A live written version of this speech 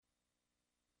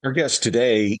Our guest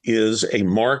today is a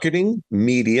marketing,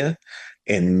 media,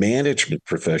 and management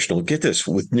professional. Get this,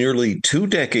 with nearly 2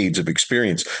 decades of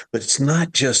experience, but it's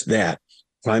not just that.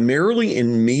 Primarily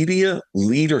in media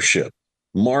leadership,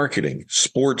 marketing,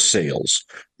 sports sales,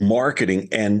 marketing,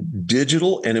 and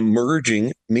digital and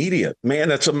emerging media. Man,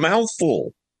 that's a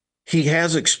mouthful. He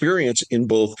has experience in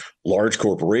both large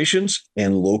corporations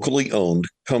and locally owned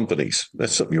companies.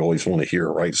 That's something you always want to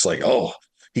hear, right? It's like, oh,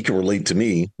 he can relate to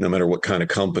me no matter what kind of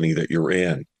company that you're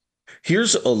in.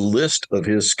 Here's a list of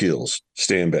his skills.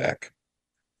 Stand back.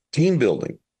 Team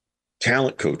building,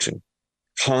 talent coaching,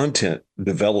 content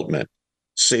development,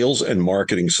 sales and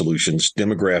marketing solutions,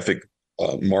 demographic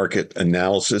market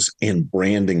analysis, and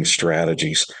branding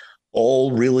strategies.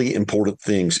 All really important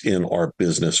things in our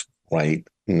business right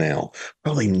now.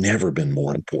 Probably never been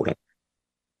more important.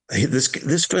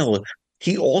 This fellow,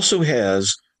 he also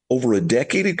has over a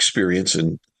decade experience,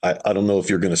 and I don't know if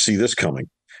you're going to see this coming,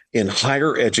 in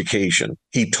higher education.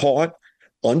 He taught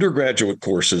undergraduate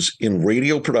courses in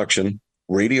radio production,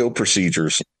 radio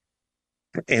procedures,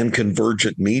 and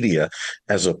convergent media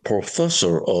as a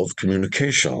professor of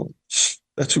communications.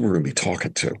 That's who we're going to be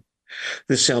talking to.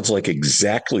 This sounds like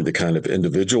exactly the kind of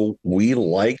individual we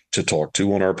like to talk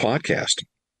to on our podcast.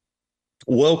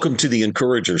 Welcome to the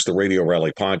Encouragers, the Radio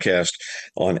Rally podcast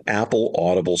on Apple,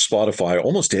 Audible, Spotify,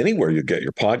 almost anywhere you get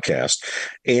your podcast.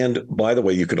 And by the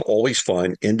way, you can always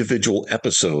find individual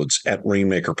episodes at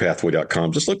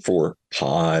rainmakerpathway.com. Just look for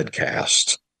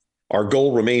podcast. Our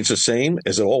goal remains the same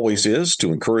as it always is,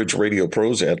 to encourage radio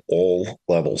pros at all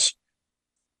levels.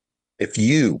 If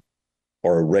you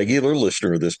are a regular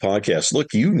listener of this podcast, look,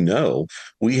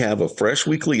 we have a fresh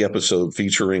weekly episode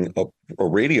featuring a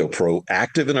radio pro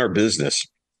active in our business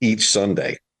each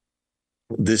Sunday.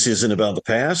 This isn't about the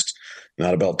past,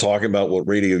 not about talking about what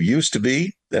radio used to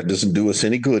be. That doesn't do us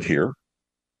any good here.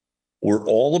 We're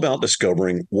all about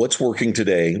discovering what's working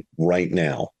today, right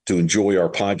now. To enjoy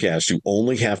our podcast, you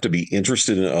only have to be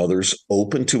interested in others,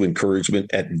 open to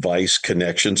encouragement, advice,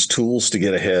 connections, tools to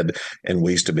get ahead, and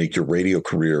ways to make your radio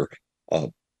career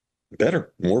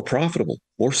better, more profitable,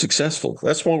 more successful.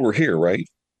 That's why we're here, right?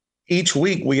 Each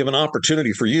week, we have an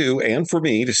opportunity for you and for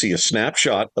me to see a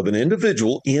snapshot of an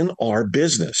individual in our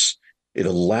business. It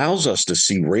allows us to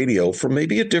see radio from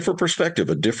maybe a different perspective,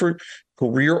 a different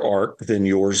career arc than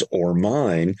yours or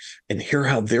mine, and hear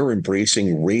how they're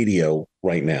embracing radio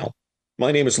right now.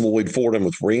 My name is Lloyd Ford. I'm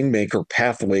with Rainmaker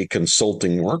Pathway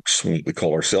Consulting Works. We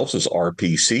call ourselves as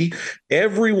RPC.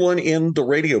 Everyone in the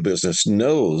radio business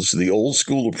knows the old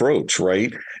school approach,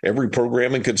 right? Every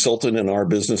programming consultant in our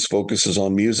business focuses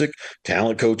on music,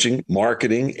 talent coaching,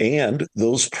 marketing, and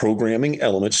those programming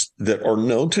elements that are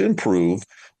known to improve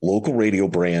local radio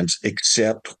brands,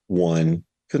 except one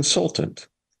consultant.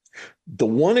 The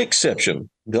one exception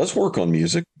does work on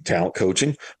music, talent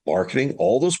coaching, marketing,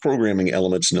 all those programming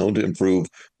elements known to improve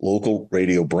local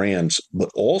radio brands, but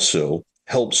also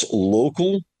helps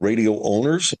local radio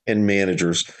owners and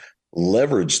managers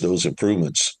leverage those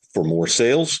improvements for more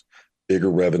sales, bigger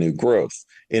revenue growth.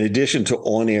 In addition to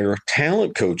on-air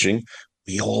talent coaching,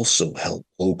 we also help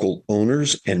local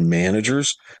owners and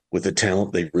managers with the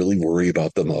talent they really worry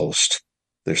about the most,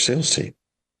 their sales team.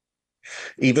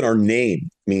 Even our name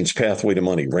means pathway to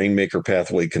money. Rainmaker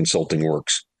Pathway Consulting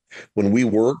Works. When we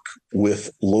work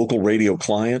with local radio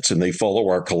clients and they follow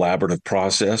our collaborative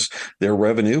process, their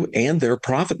revenue and their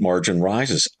profit margin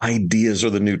rises. Ideas are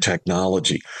the new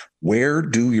technology. Where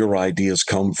do your ideas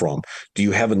come from? Do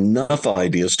you have enough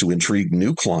ideas to intrigue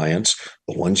new clients,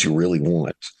 the ones you really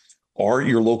want? Are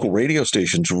your local radio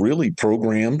stations really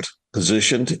programmed,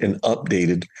 positioned, and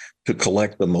updated to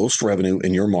collect the most revenue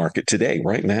in your market today,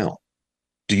 right now?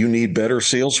 Do you need better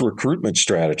sales recruitment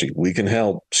strategy? We can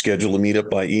help. Schedule a meetup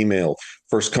by email.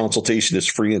 First consultation is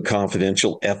free and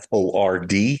confidential.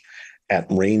 FORD at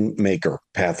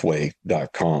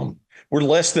rainmakerpathway.com. We're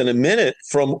less than a minute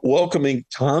from welcoming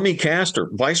Tommy Castor,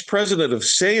 Vice President of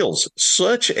Sales.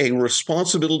 Such a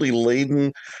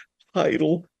responsibility-laden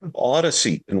title,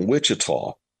 Odyssey in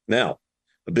Wichita. Now,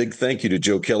 a big thank you to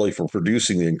Joe Kelly for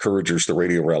producing the Encouragers, the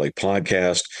Radio Rally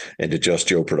podcast, and to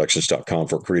JustJoeProductions.com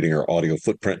for creating our audio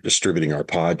footprint, distributing our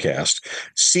podcast.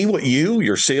 See what you,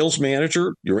 your sales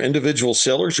manager, your individual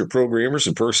sellers, your programmers,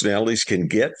 and personalities can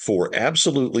get for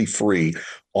absolutely free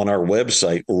on our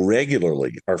website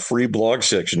regularly. Our free blog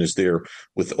section is there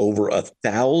with over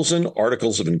 1,000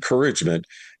 articles of encouragement,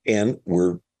 and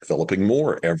we're developing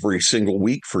more every single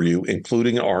week for you,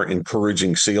 including our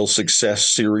Encouraging Sales Success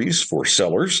series for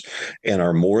sellers and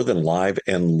our More Than Live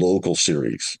and Local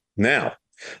series. Now,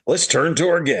 let's turn to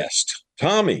our guest.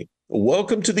 Tommy,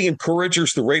 welcome to the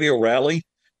Encouragers, the Radio Rally.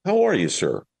 How are you,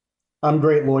 sir? I'm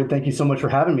great, Lloyd. Thank you so much for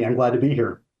having me. I'm glad to be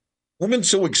here. I've been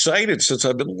so excited since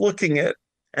I've been looking at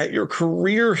your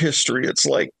career history. It's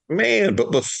like, man,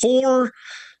 but before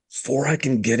I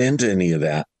can get into any of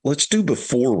that, let's do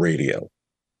before radio.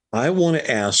 I want to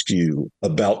ask you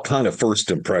about kind of first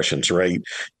impressions, right?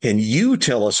 Can you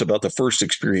tell us about the first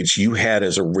experience you had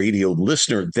as a radio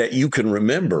listener that you can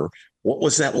remember? What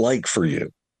was that like for you?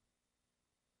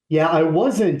 Yeah, I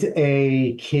wasn't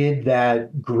a kid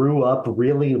that grew up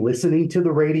really listening to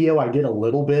the radio. I did a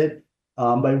little bit,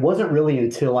 but it wasn't really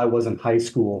until I was in high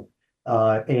school.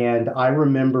 And I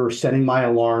remember setting my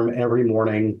alarm every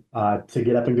morning to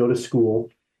get up and go to school.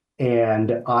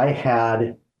 And I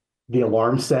had the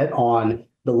alarm set on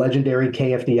the legendary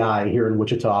KFDI here in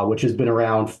Wichita, which has been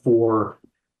around for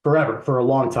forever, for a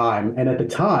long time. And at the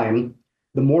time,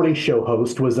 the morning show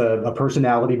host was a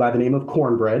personality by the name of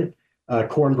Cornbread.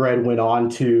 Cornbread went on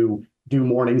to do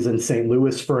mornings in St.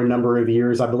 Louis for a number of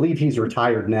years. I believe he's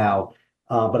retired now,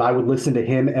 but I would listen to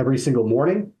him every single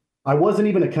morning. I wasn't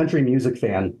even a country music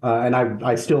fan, and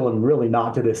I still am really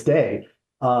not to this day.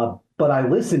 But I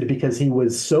listened because he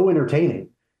was so entertaining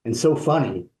and so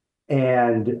funny.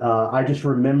 And I just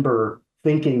remember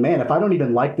thinking, man, if I don't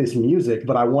even like this music,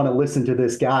 but I want to listen to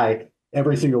this guy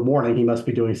every single morning, he must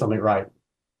be doing something right.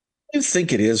 I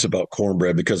think it is about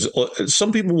cornbread because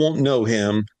some people won't know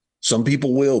him. Some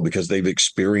people will because they've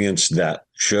experienced that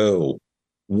show.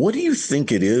 What do you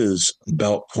think it is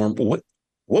about cornbread?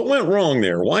 What went wrong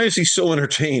there? Why is he so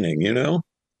entertaining? You know?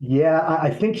 Yeah, I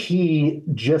think he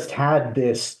just had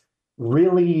this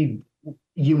really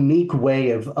unique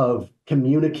way of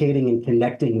communicating and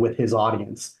connecting with his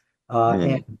audience. Uh, Hmm.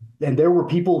 and and there were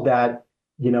people that,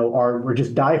 were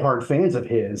just diehard fans of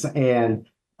his. And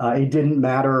it didn't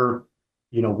matter,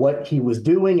 what he was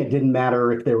doing. It didn't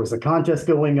matter if there was a contest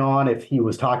going on, if he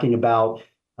was talking about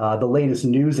the latest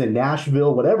news in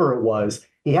Nashville, whatever it was.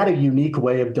 He had a unique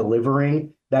way of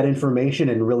delivering that information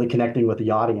and really connecting with the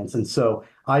audience. And so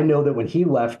I know that when he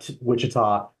left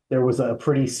Wichita, there was a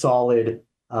pretty solid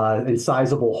and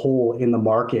sizable hole in the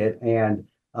market. And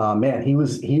man, he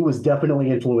was definitely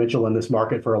influential in this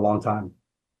market for a long time.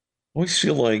 I always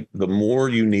feel like the more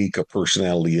unique a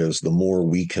personality is, the more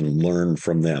we can learn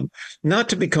from them. Not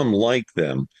to become like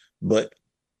them, but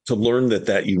to learn that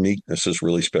that uniqueness is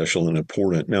really special and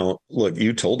important. Now, look,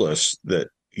 you told us that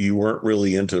you weren't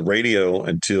really into radio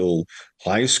until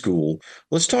high school.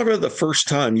 Let's talk about the first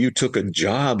time you took a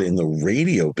job in the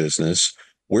radio business.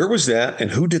 Where was that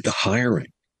and who did the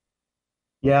hiring?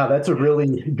 Yeah, that's a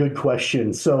really good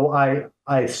question. So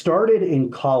I started in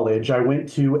college. I went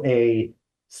to a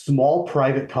small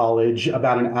private college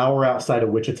about an hour outside of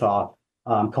Wichita,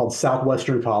 called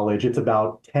Southwestern College. It's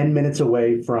about 10 minutes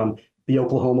away from the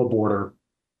Oklahoma border.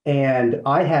 And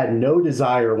I had no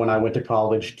desire when I went to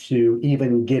college to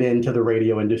even get into the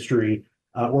radio industry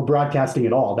or broadcasting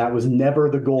at all. That was never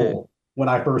the Hmm. goal when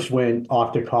I first went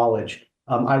off to college.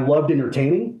 I loved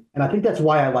entertaining, and I think that's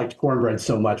why I liked Cornbread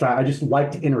so much. I just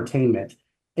liked entertainment.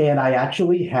 And I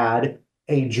actually had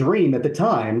a dream at the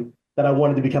time that I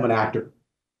wanted to become an actor.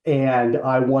 And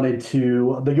I wanted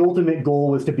to, the ultimate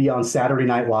goal was to be on Saturday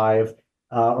Night Live,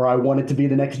 or I wanted to be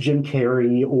the next Jim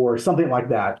Carrey or something like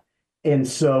that. And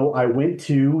so I went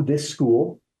to this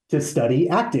school to study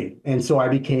acting. And so I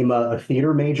became a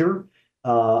theater major.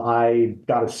 I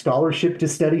got a scholarship to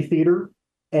study theater.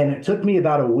 And it took me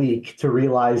about a week to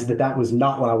realize that that was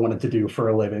not what I wanted to do for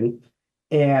a living.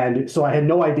 And so I had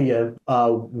no idea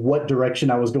what direction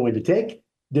I was going to take,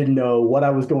 didn't know what I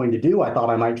was going to do. I thought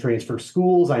I might transfer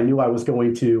schools. I knew I was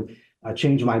going to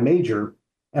change my major.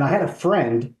 And I had a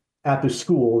friend at the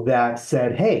school that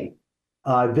said, hey,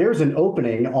 there's an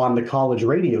opening on the college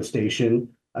radio station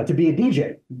to be a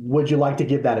DJ. Would you like to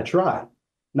give that a try?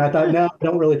 And I thought, no, I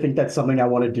don't really think that's something I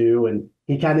want to do. And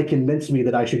he kind of convinced me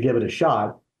that I should give it a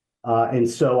shot. And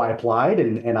so I applied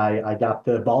and I got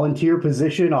the volunteer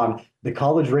position on the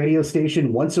college radio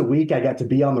station. Once a week, I got to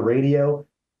be on the radio.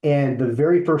 And the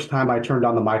very first time I turned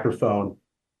on the microphone,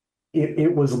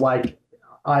 it was like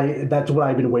that's what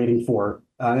I've been waiting for.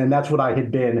 And that's what I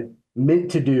had been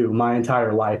meant to do my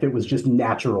entire life. It was just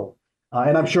natural.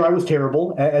 And I'm sure I was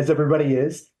terrible, as everybody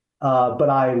is, but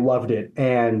I loved it.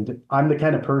 And I'm the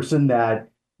kind of person that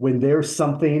when there's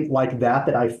something like that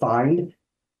that I find,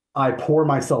 I pour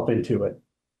myself into it,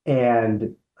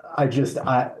 and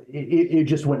it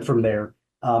just went from there.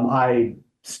 I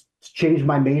changed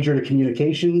my major to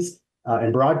communications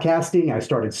and broadcasting. I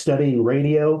started studying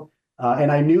radio,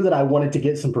 and I knew that I wanted to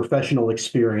get some professional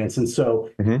experience. And so,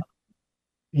 Mhm.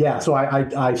 yeah, so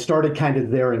I started kind of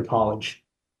there in college.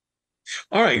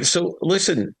 All right. So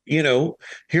listen, here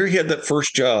he had that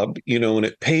first job, and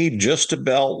it paid just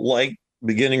about like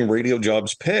beginning radio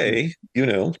jobs pay.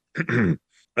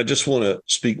 I just want to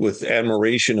speak with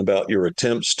admiration about your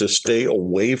attempts to stay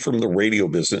away from the radio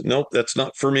business. Nope, that's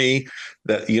not for me.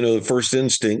 That, the first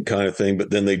instinct kind of thing, but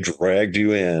then they dragged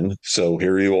you in. So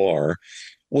here you are.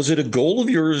 Was it a goal of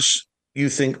yours, you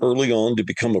think, early on to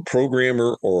become a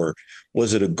programmer, or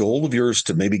was it a goal of yours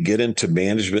to maybe get into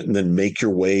management and then make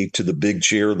your way to the big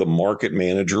chair, the market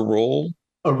manager role?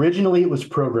 Originally, it was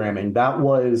programming. That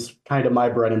was kind of my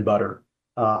bread and butter.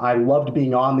 I loved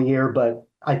being on the air, but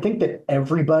I think that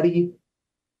everybody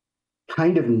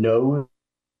kind of knows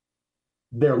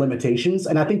their limitations.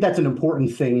 And I think that's an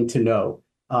important thing to know.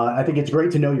 I think it's great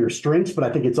to know your strengths, but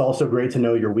I think it's also great to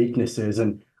know your weaknesses.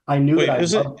 And I knew that Wait, I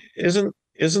isn't loved isn't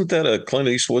isn't that a Clint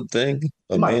Eastwood thing?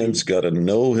 A it might be. man's got to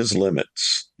know his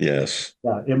limits. Yes.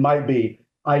 Yeah, it might be.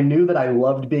 I knew that I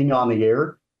loved being on the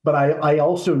air, but I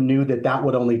also knew that that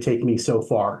would only take me so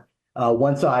far.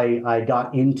 Once I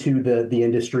got into the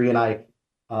industry and I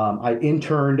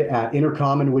interned at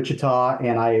Intercom in Wichita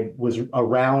and I was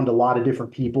around a lot of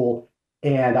different people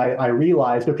and I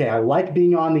realized, okay, I like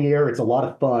being on the air. It's a lot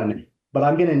of fun, but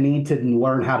I'm going to need to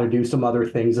learn how to do some other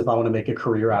things if I want to make a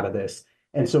career out of this.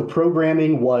 And so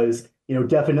programming was,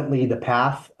 definitely the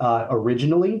path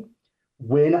originally.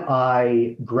 When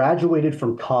I graduated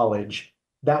from college,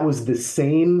 that was the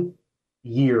same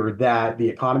year that the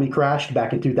economy crashed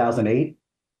back in 2008,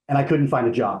 and I couldn't find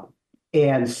a job.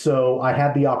 And so I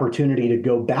had the opportunity to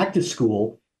go back to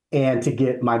school and to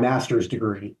get my master's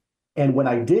degree. And when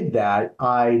I did that,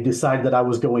 I decided that I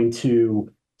was going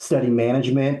to study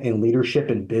management and leadership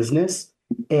and business.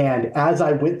 And as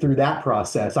I went through that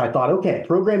process, I thought, okay,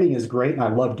 programming is great and I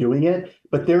love doing it,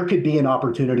 but there could be an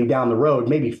opportunity down the road,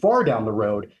 maybe far down the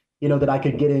road, that I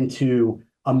could get into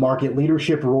a market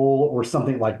leadership role or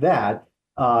something like that.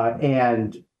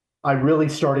 And I really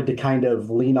started to kind of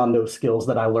lean on those skills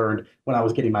that I learned when I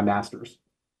was getting my master's.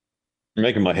 You're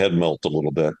making my head melt a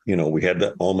little bit. We had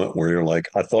that moment where you're like,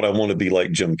 I thought I want to be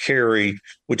like Jim Carrey,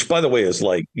 which, by the way, is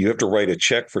like you have to write a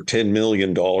check for $10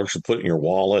 million to put in your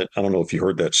wallet. I don't know if you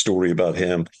heard that story about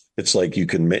him. It's like you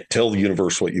can tell the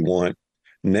universe what you want.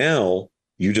 Now,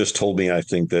 you just told me, I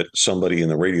think, that somebody in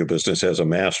the radio business has a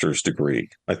master's degree.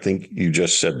 I think you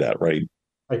just said that, right?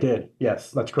 I did.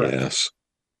 Yes, that's correct. Yes.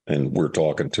 And we're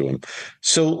talking to him.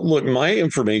 So, look, my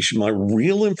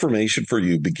real information for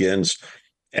you begins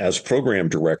as program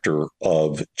director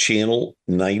of Channel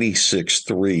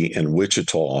 96.3 in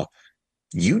Wichita.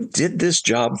 You did this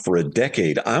job for a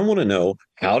decade. I want to know,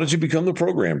 how did you become the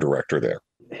program director there?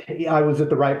 I was at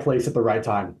the right place at the right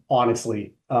time,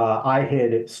 honestly. I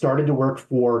had started to work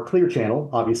for Clear Channel,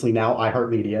 obviously now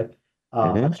iHeartMedia. I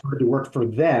Mm-hmm. started to work for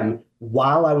them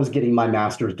while I was getting my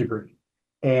master's degree.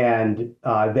 And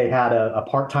they had a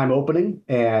part-time opening.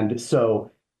 And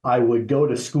so I would go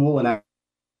to school and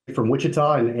from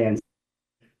Wichita and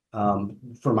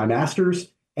for my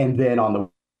master's. And then on the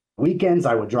weekends,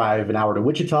 I would drive an hour to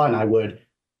Wichita and I would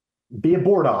be a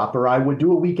board op, or I would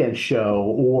do a weekend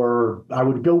show, or I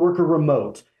would go work a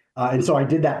remote. And so I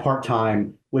did that part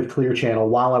time with Clear Channel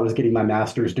while I was getting my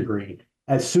master's degree.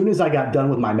 As soon as I got done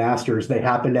with my master's, they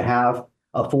happened to have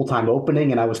a full time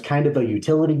opening, and I was kind of a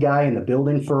utility guy in the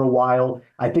building for a while.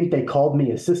 I think they called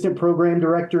me assistant program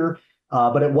director,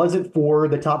 but it wasn't for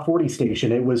the top 40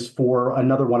 station. It was for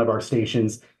another one of our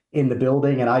stations in the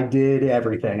building, and I did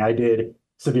everything. I did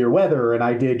severe weather and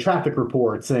I did traffic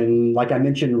reports and, like I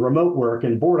mentioned, remote work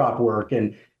and board op work,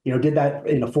 and did that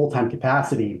in a full-time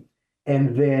capacity.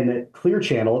 And then Clear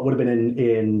Channel, it would have been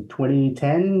in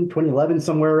 2010, 2011,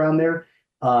 somewhere around there.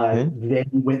 Mm-hmm. They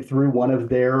went through one of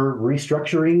their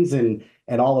restructurings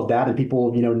and all of that, and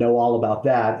people know all about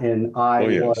that. And Oh,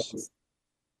 yes.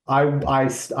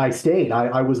 I stayed.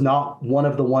 I was not one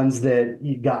of the ones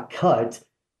that got cut.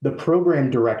 The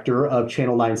program director of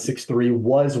Channel 963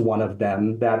 was one of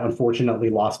them that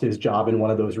unfortunately lost his job in one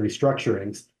of those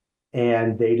restructurings.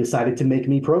 And they decided to make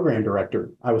me program director.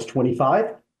 I was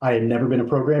 25. I had never been a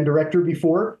program director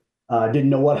before. Didn't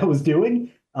know what I was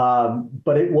doing.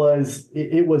 But it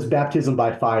was baptism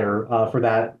by fire for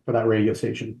that radio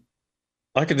station.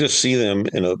 I could just see them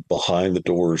in a behind the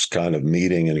doors kind of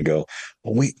meeting and go,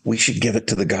 well, we should give it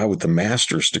to the guy with the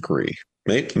master's degree.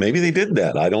 Maybe they did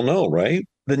that. I don't know, right?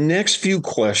 The next few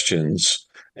questions,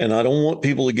 and I don't want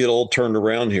people to get all turned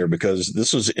around here because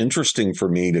this is interesting for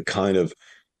me to kind of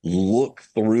look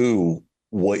through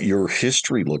what your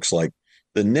history looks like.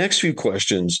 The next few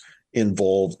questions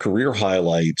involve career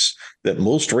highlights that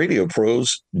most radio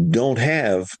pros don't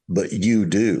have, but you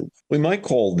do. We might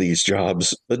call these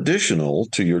jobs additional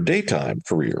to your daytime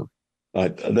career.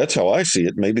 That's how I see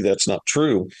it. Maybe that's not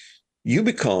true. You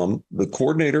become the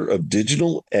coordinator of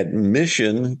digital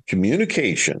admission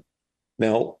communication.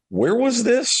 Now, where was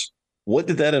this? What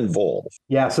did that involve?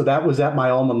 Yeah, so that was at my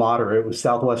alma mater. It was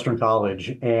Southwestern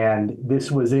College, and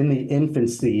this was in the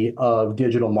infancy of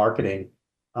digital marketing,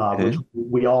 which Okay.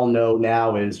 we all know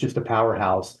now is just a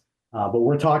powerhouse. But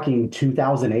we're talking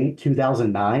 2008,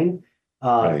 2009.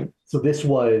 Right. So this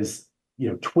was,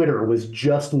 Twitter was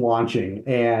just launching,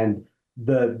 and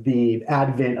the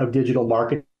advent of digital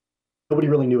marketing, nobody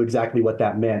really knew exactly what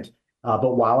that meant.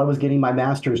 But while I was getting my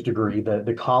master's degree,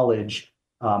 the college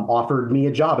offered me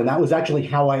a job. And that was actually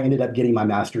how I ended up getting my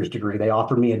master's degree. They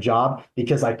offered me a job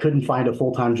because I couldn't find a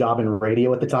full-time job in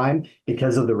radio at the time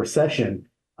because of the recession.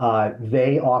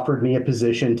 They offered me a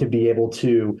position to be able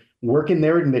to work in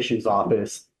their admissions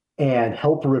office and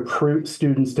help recruit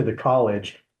students to the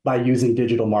college by using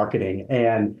digital marketing.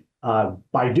 And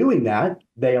by doing that,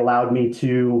 they allowed me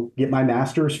to get my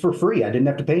master's for free. I didn't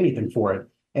have to pay anything for it.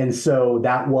 And so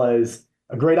that was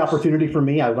a great opportunity for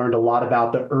me. I learned a lot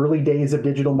about the early days of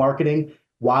digital marketing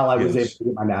while I was able Yes. to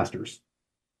get my master's.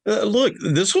 Look,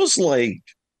 this was like,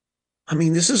 I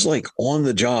mean, this is like on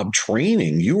the job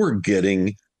training. You were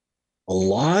getting a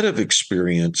lot of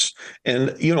experience.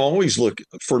 And, always look,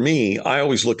 for me, I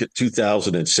always look at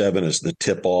 2007 as the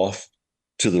tip off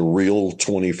to the real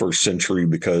 21st century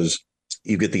because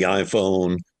you get the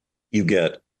iPhone, you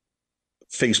get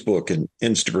Facebook and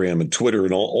Instagram and Twitter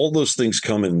and all those things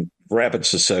come in rapid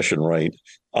succession, right?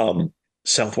 Um,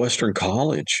 Southwestern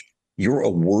College, you're a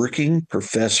working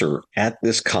professor at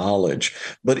this college,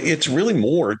 but it's really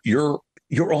more. You're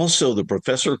also the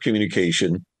professor of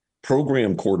communication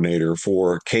program coordinator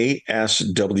for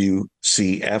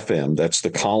KSWC FM. That's the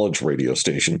college radio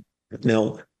station.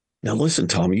 Now, now listen,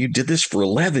 Tommy, you did this for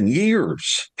 11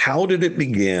 years. How did it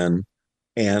begin?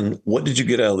 And what did you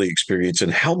get out of the experience?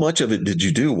 And how much of it did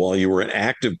you do while you were an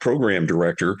active program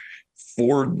director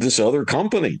for this other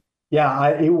company? Yeah,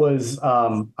 I was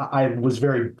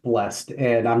very blessed,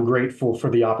 and I'm grateful for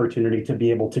the opportunity to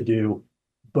be able to do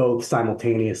both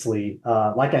simultaneously.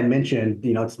 Like I mentioned,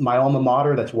 it's my alma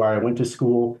mater. That's where I went to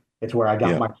school. It's where I got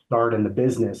Yeah. my start in the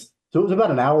business. So it was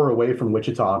about an hour away from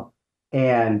Wichita.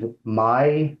 And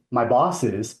my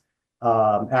bosses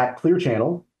at Clear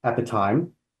Channel at the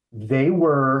time, they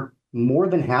were more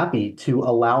than happy to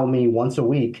allow me once a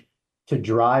week to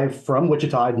drive from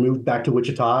Wichita. I'd moved back to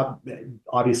Wichita,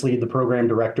 obviously the program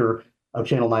director of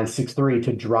Channel 963,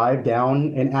 to drive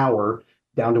down an hour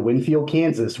down to Winfield,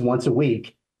 Kansas once a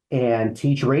week and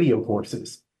teach radio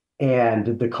courses.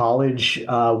 And the college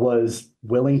was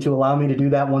willing to allow me to do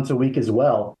that once a week as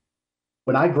well.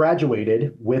 When I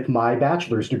graduated with my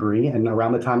bachelor's degree and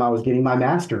around the time I was getting my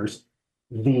master's,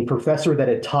 the professor that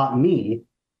had taught me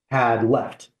had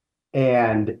left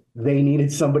and they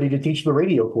needed somebody to teach the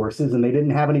radio courses and they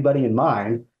didn't have anybody in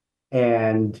mind.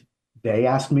 And they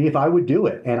asked me if I would do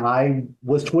it. And I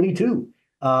was 22.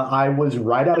 I was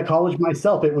right out of college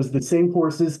myself. It was the same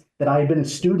courses that I had been a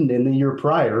student in the year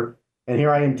prior. And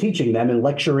here I am teaching them and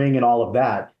lecturing and all of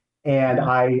that. And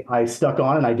I stuck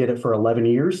on and I did it for 11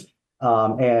 years.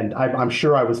 And I'm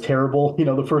sure I was terrible,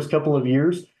 the first couple of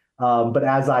years. But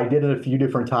as I did it a few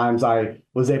different times, I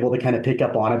was able to kind of pick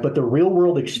up on it. But the real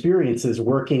world experiences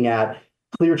working at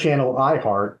Clear Channel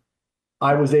iHeart,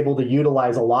 I was able to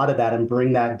utilize a lot of that and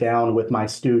bring that down with my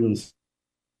students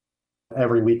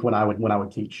every week when I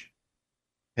would teach.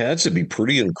 It has to be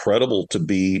pretty incredible to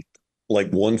be like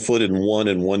 1 foot in one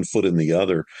and 1 foot in the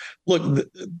other. Look,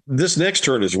 this next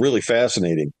turn is really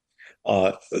fascinating.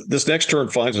 This next turn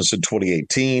finds us in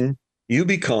 2018. You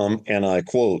become, and I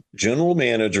quote, general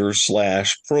manager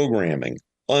slash programming,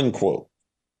 unquote.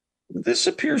 This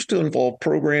appears to involve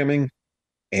programming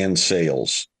and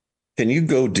sales. Can you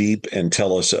go deep and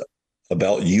tell us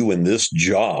about you and this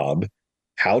job?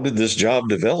 How did this job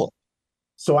develop?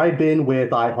 So I'd been with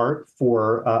iHeart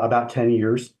for about 10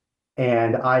 years,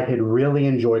 and I had really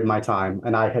enjoyed my time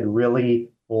and I had really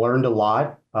learned a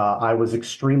lot. I was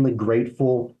extremely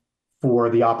grateful for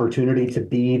the opportunity to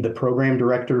be the program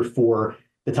director for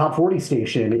the Top 40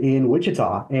 station in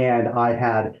Wichita. And I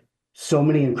had so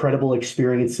many incredible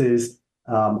experiences,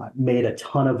 made a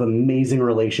ton of amazing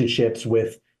relationships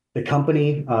with the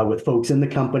company, with folks in the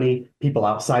company, people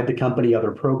outside the company,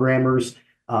 other programmers.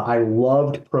 I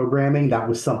loved programming. That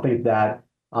was something that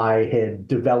I had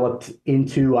developed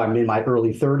into. I'm in my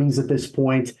early 30s at this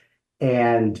point,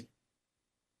 and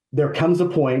there comes a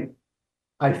point,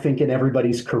 I think, in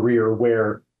everybody's career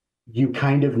where you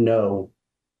kind of know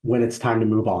when it's time to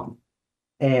move on.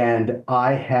 And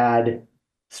I had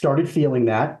started feeling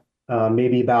that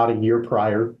maybe about a year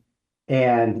prior.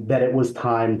 and that it was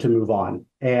time to move on.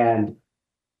 And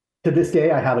to this day,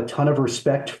 I have a ton of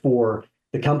respect for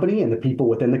the company and the people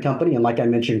within the company. And like I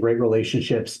mentioned, great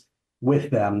relationships with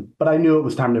them, but I knew it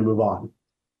was time to move on.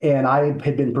 And I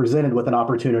had been presented with an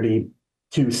opportunity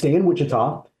to stay in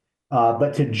Wichita,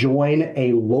 but to join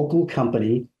a local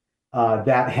company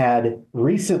that had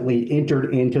recently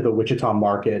entered into the Wichita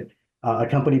market, a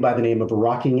company by the name of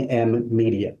Rocking M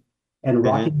Media. And Hmm.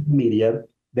 Rocking M Media,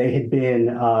 they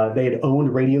had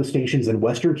owned radio stations in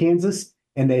Western Kansas,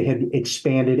 and they had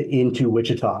expanded into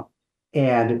Wichita.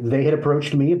 And they had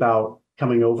approached me about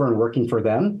coming over and working for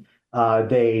them.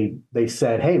 They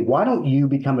said, "Hey, why don't you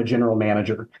become a general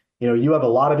manager? You know, you have a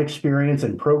lot of experience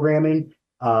in programming.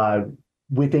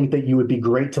 We think that you would be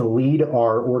great to lead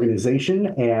our organization."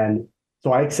 And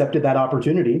so I accepted that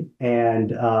opportunity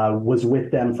and was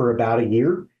with them for about a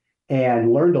year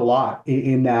and learned a lot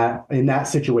in that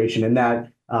situation, in that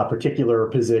particular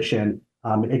position.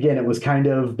 Again, it was kind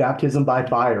of baptism by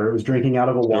fire. It was drinking out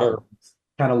of a water, Sure.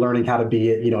 kind of learning how to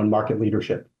be, in market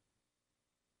leadership.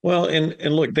 Well, and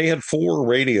look, they had four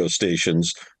radio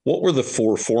stations. What were the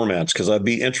four formats? Because I'd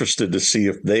be interested to see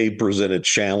if they presented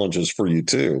challenges for you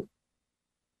too.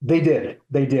 They did,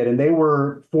 and they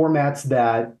were formats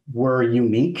that were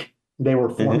unique. They were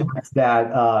Hmm. formats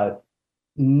that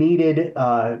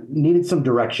needed some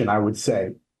direction, I would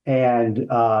say. And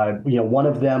one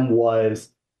of them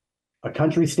was a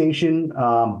country station,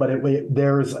 but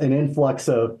there's an influx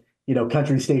of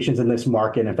country stations in this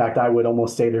market. In fact, I would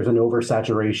almost say there's an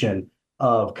oversaturation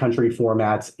of country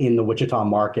formats in the Wichita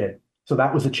market. So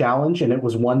that was a challenge, and it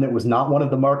was one that was not one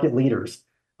of the market leaders.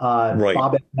 Right.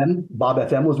 Bob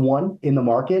FM was one in the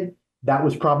market. That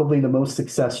was probably the most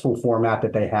successful format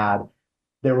that they had.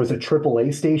 There was a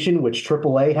AAA station, which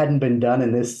AAA hadn't been done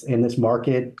in this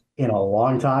market in a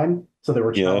long time. So there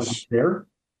were challenges Yes. there.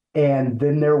 And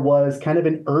then there was kind of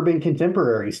an urban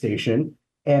contemporary station,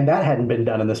 and that hadn't been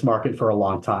done in this market for a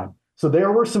long time. So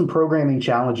there were some programming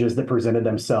challenges that presented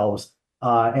themselves,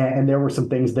 and there were some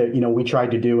things that we tried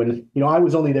to do. And I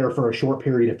was only there for a short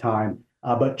period of time,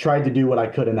 but tried to do what I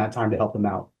could in that time to help them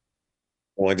out.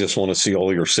 Well, I just want to see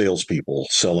all your salespeople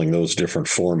selling those different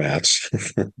formats.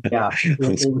 Yeah,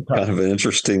 It's it was kind tough. of an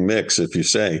interesting mix, if you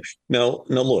say. Now,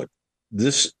 look,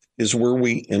 this is where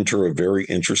we enter a very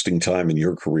interesting time in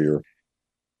your career.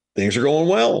 Things are going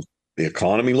well. The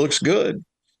economy looks good.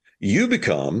 You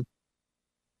become,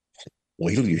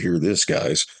 wait till you hear this,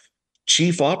 guys,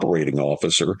 Chief Operating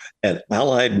Officer at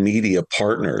Allied Media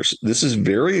Partners. This is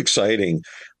very exciting.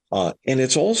 And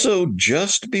it's also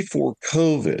just before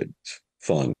COVID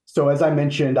fun. So as I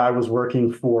mentioned, I was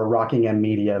working for Rockingham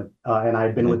Media, and I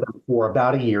had been with Mhm. them for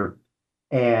about a year.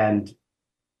 And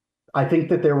I think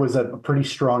that there was a pretty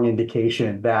strong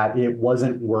indication that it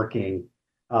wasn't working,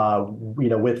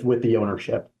 with the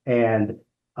ownership. And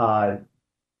uh,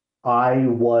 I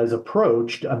was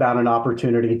approached about an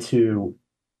opportunity to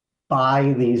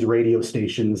buy these radio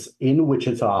stations in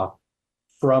Wichita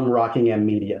from Rockingham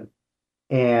Media.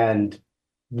 And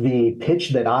the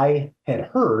pitch that I had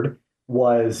heard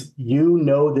was,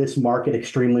 this market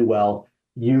extremely well.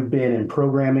 You've been in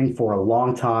programming for a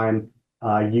long time.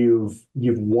 You've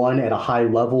won at a high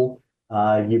level.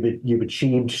 You've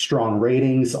achieved strong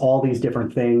ratings, all these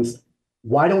different things.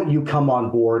 Why don't you come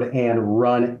on board and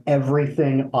run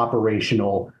everything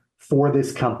operational for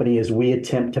this company as we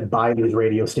attempt to buy these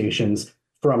radio stations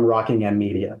from Rockingham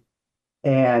Media?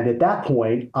 And at that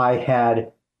point, I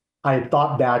had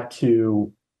thought back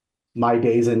to my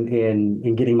days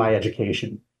in getting my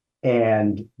education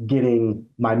and getting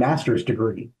my master's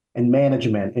degree in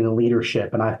management and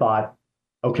leadership. And I thought,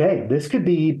 okay, this could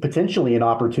be potentially an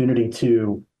opportunity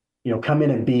to, come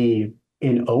in and be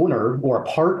an owner or a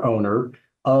part owner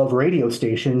of radio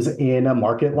stations in a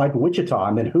market like Wichita.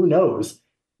 And then who knows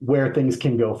where things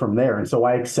can go from there. And so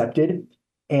I accepted,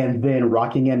 and then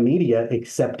Rockingham Media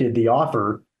accepted the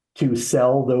offer to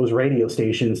sell those radio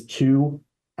stations to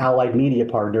Allied Media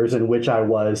Partners, in which I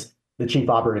was the chief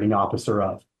operating officer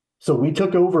of. So we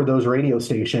took over those radio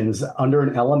stations under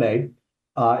an LMA,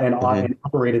 Mhm. and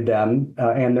operated them,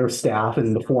 and their staff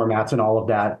and the formats and all of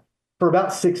that for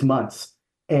about 6 months.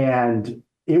 And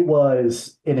it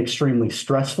was an extremely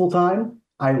stressful time.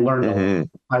 Mhm.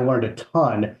 I learned a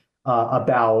ton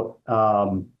about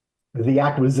the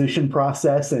acquisition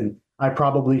process, and I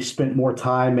probably spent more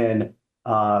time in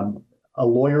a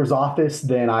lawyer's office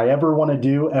than I ever want to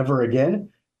do ever again.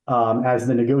 As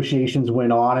the negotiations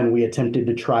went on and we attempted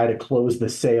to try to close the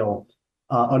sale,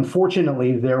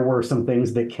 unfortunately, there were some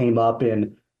things that came up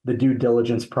in the due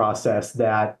diligence process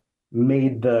that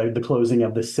made the closing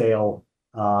of the sale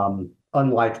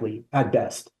unlikely at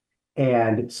best.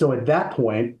 And so at that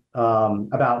point,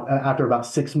 about after about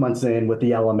 6 months in with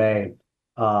the LMA,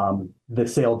 the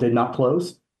sale did not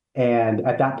close. And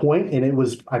at that point, and it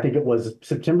was, I think it was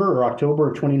September or October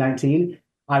of 2019,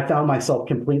 I found myself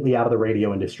completely out of the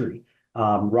radio industry.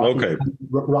 Okay.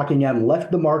 Rockingham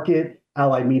left the market.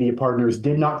 Allied Media Partners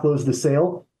did not close the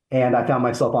sale, and I found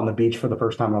myself on the beach for the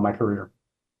first time in my career.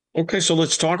 Okay. So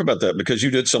let's talk about that because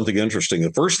you did something interesting.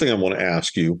 The first thing I want to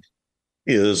ask you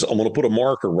is I'm going to put a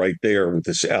marker right there with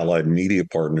this Allied Media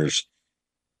Partners.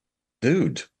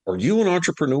 Dude, are you an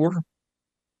entrepreneur?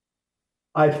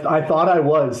 I thought I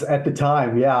was at the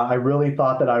time. Yeah, I really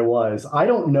thought that I was. I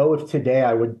don't know if today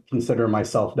I would consider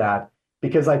myself that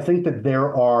because I think that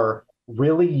there are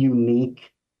really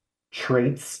unique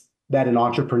traits that an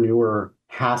entrepreneur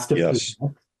has to Yes.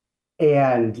 possess.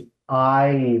 And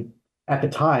I, at the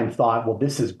time, thought, well,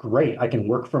 this is great. I can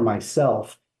work for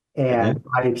myself. And Mhm.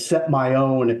 I set my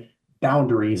own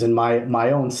boundaries and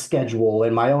my own schedule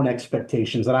and my own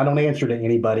expectations. And I don't answer to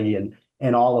anybody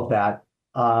and all of that.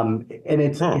 And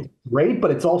Huh. it's great,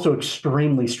 but it's also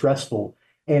extremely stressful.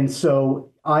 And so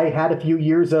I had a few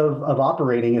years of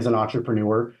operating as an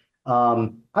entrepreneur.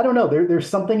 I don't know. There's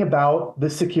something about the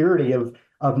security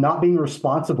of not being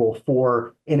responsible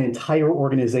for an entire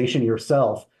organization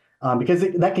yourself, because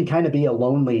that can kind of be a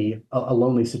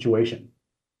lonely situation.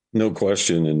 No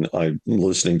question. And I'm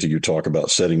listening to you talk about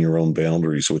setting your own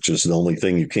boundaries, which is the only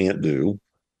thing you can't do.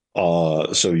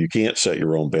 So you can't set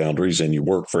your own boundaries and you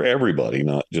work for everybody,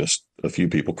 not just a few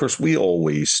people. Of course,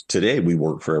 today we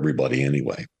work for everybody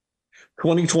anyway.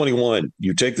 2021,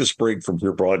 you take this break from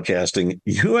your broadcasting.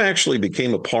 You actually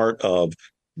became a part of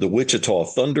the Wichita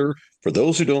Thunder. For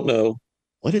those who don't know,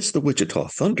 what is the Wichita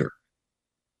Thunder?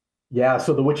 Yeah,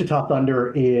 so the Wichita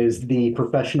Thunder is the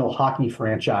professional hockey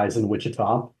franchise in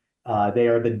Wichita. They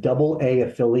are the Double A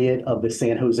affiliate of the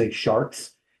San Jose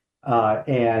Sharks,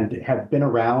 and have been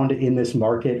around in this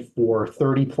market for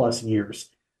 30 plus years.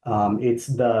 It's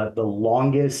the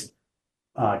longest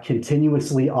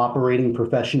continuously operating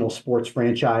professional sports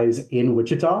franchise in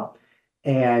Wichita.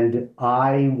 And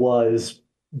I was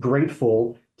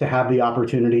grateful to have the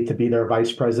opportunity to be their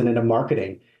vice president of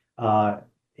marketing.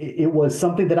 It was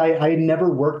something that I had never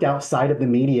worked outside of the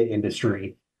media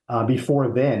industry before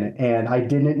then, and I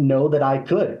didn't know that I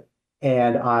could.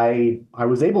 And I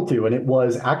was able to, and it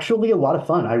was actually a lot of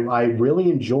fun. I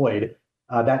really enjoyed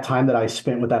that time that I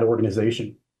spent with that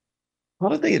organization. How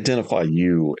did they identify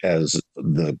you as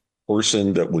the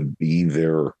person that would be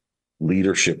their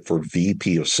leadership for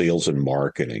VP of sales and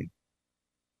marketing?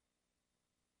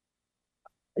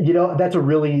 You know, that's a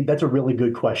really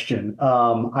good question.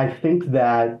 I think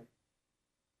that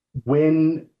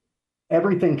when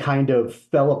everything kind of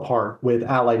fell apart with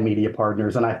Allied Media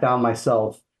Partners, and I found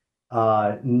myself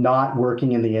not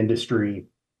working in the industry,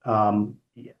 um,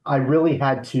 I really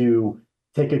had to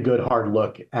take a good hard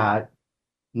look at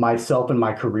myself and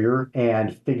my career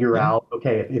and figure Mhm. out,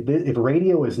 okay, if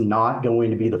radio is not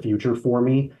going to be the future for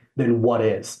me, then what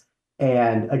is?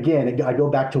 And again, I go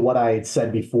back to what I had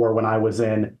said before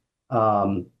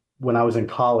um, when I was in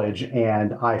college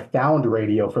and I found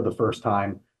radio for the first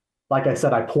time. Like I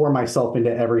said, I pour myself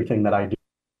into everything that I do.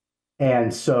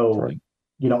 And so, Right.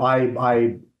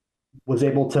 I was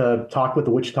able to talk with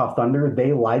the Wichita Thunder.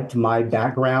 They liked my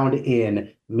background in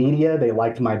media. They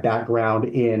liked my background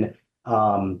in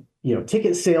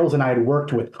ticket sales, and I had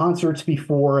worked with concerts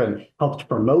before and helped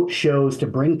promote shows to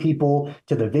bring people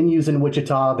to the venues in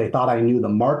Wichita. They thought I knew the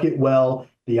market well,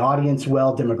 the audience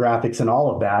well, demographics, and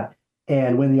all of that.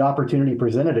 And when the opportunity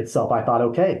presented itself, I thought,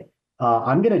 okay,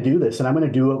 I'm going to do this, and I'm going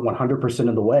to do it 100%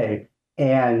 of the way.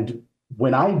 And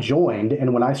when I joined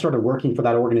and when I started working for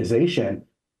that organization,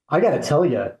 I got to tell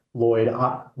you, Lloyd,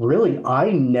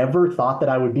 I never thought that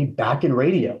I would be back in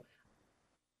radio.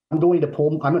 I'm going to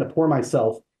pour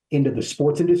myself into the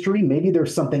sports industry. Maybe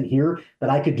there's something here that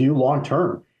I could do long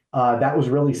term. That was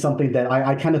really something that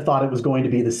I kind of thought it was going to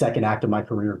be the second act of my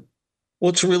career. Well,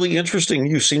 it's really interesting.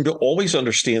 You seem to always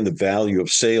understand the value of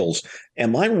sales.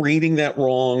 Am I reading that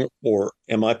wrong, or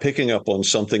am I picking up on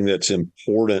something that's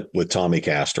important with Tommy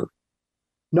Castor?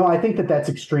 No, I think that that's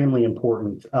extremely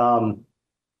important.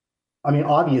 I mean,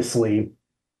 obviously,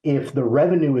 if the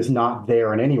revenue is not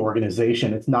there in any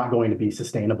organization, it's not going to be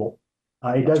sustainable.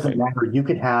 It That's doesn't right. matter. You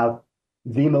could have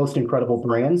the most incredible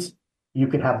brands, you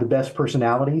could have the best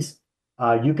personalities,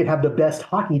 you could have the best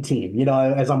hockey team.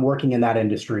 As I'm working in that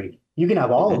industry, you can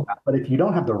have all Mhm. of that. But if you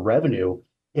don't have the revenue,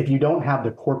 if you don't have the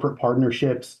corporate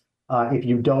partnerships, if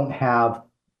you don't have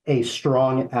a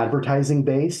strong advertising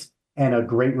base and a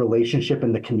great relationship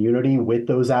in the community with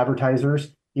those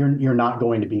advertisers, you're not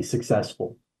going to be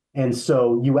successful. And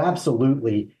so you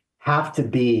absolutely have to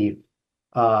be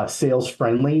sales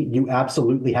friendly. You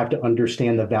absolutely have to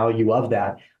understand the value of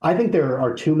that. I think there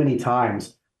are too many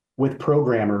times with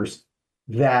programmers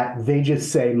that they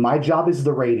just say, my job is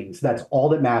the ratings. That's all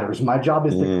that matters. My job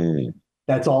is Mm,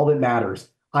 that's all that matters.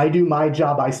 I do my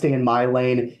job. I stay in my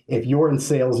lane. If you're in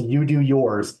sales, you do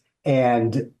yours.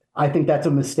 And I think that's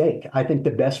a mistake. I think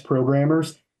the best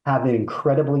programmers have an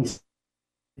incredibly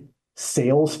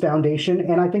sales foundation.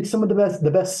 And I think some of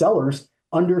the best sellers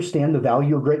understand the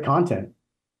value of great content.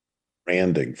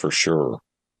 branding for sure.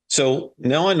 So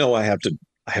now I have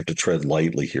to tread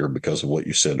lightly here because of what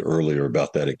you said earlier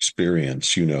about that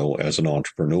experience, as an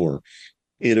entrepreneur.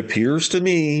 It appears to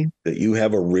me that you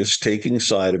have a risk-taking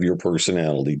side of your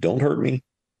personality. Don't hurt me.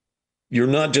 You're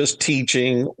not just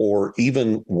teaching or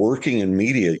even working in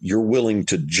media. You're willing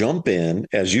to jump in,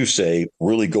 as you say,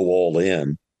 really go all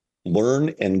in,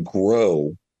 learn and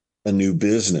grow a new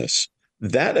business.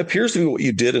 That appears to be what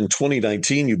you did in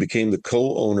 2019. You became the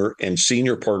co-owner and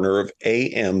senior partner of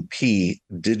AMP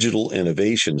Digital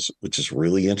Innovations, which is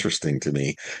really interesting to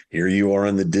me. Here you are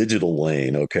in the digital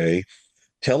lane. Okay.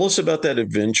 Tell us about that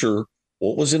adventure,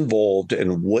 what was involved,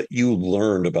 and what you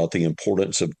learned about the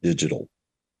importance of digital.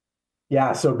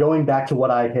 Yeah, so going back to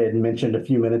what I had mentioned a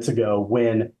few minutes ago,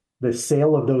 when the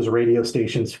sale of those radio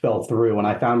stations fell through and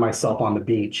I found myself on the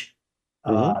beach,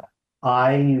 Mhm. uh,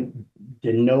 I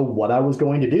didn't know what I was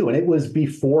going to do. And it was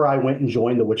before I went and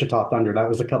joined the Wichita Thunder. That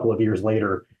was a couple of years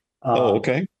later. Oh, Uh,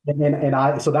 okay.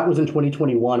 so that was in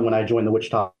 2021 when I joined the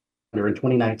Wichita Thunder. In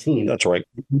 2019, That's right.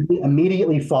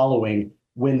 immediately following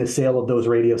when the sale of those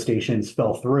radio stations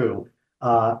fell through,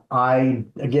 I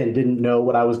again didn't know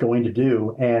what I was going to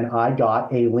do, and I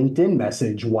got a LinkedIn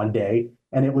message one day,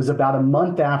 and it was about a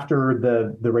month after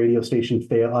the radio station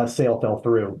sale fell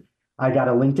through. I got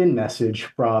a LinkedIn message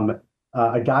from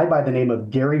a guy by the name of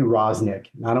Gary Rosnick.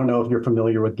 I don't know if you're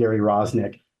familiar with Gary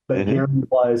Rosnick, but Hmm. Gary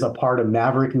was a part of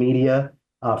Maverick Media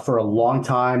for a long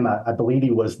time. I believe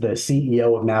he was the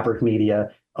CEO of Maverick Media,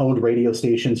 owned radio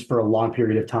stations for a long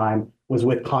period of time, was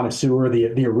with Connoisseur,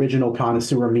 the original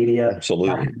Connoisseur Media back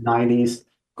Absolutely. in the 90s.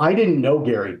 I didn't know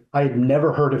Gary. I had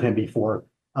never heard of him before.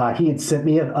 He had sent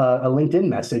me a LinkedIn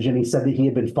message and he said that he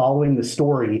had been following the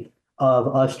story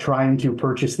of us trying to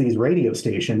purchase these radio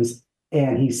stations.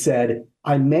 And he said,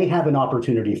 I may have an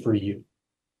opportunity for you.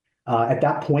 At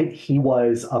that point, he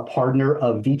was a partner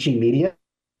of Vici Media,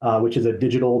 which is a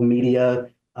digital media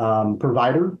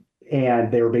provider,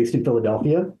 and they were based in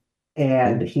Philadelphia.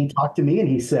 And Mhm. he talked to me and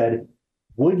he said,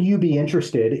 would you be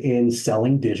interested in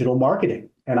selling digital marketing?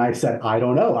 And I said, I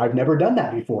don't know. I've never done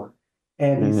that before.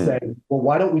 And he Mhm. said, well,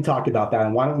 why don't we talk about that?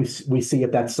 And why don't we see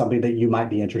if that's something that you might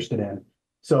be interested in?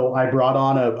 So I brought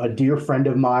on a dear friend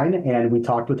of mine and we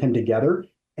talked with him together.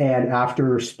 And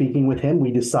after speaking with him,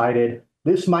 we decided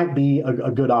this might be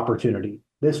a good opportunity.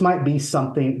 This might be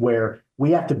something where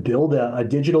we have to build a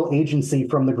digital agency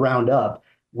from the ground up.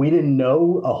 We didn't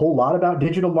know a whole lot about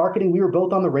digital marketing. We were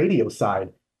both on the radio side.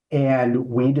 And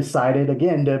we decided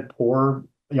again to pour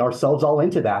ourselves all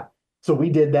into that. So we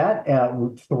did that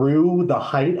through the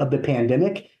height of the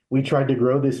pandemic. We tried to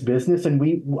grow this business, and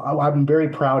I'm very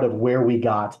proud of where we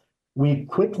got. We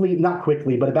quickly, not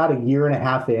quickly, but about a year and a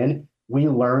half in, we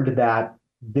learned that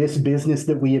this business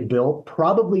that we had built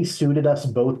probably suited us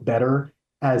both better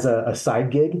as a side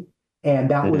gig. And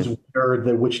that was Mhm. where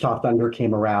the Wichita Thunder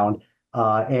came around.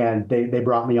 And they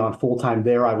brought me on full time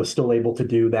there. I was still able to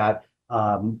do that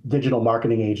digital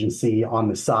marketing agency on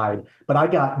the side. But I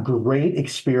got great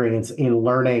experience in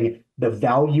learning the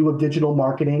value of digital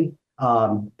marketing,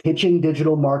 pitching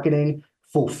digital marketing,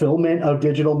 fulfillment of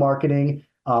digital marketing,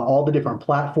 all the different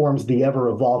platforms, the ever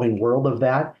evolving world of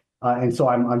that. And so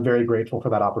I'm very grateful for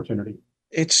that opportunity.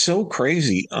 It's so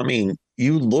crazy. I mean,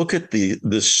 you look at the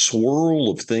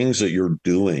swirl of things that you're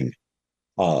doing,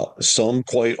 some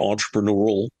quite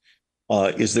entrepreneurial.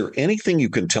 Is there anything you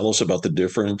can tell us about the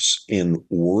difference in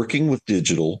working with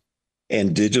digital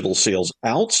and digital sales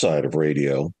outside of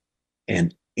radio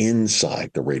and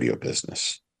inside the radio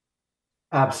business?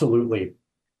 Absolutely.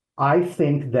 I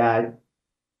think that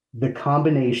the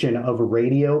combination of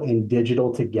radio and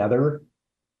digital together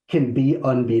can be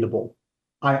unbeatable.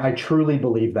 I truly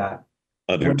believe that.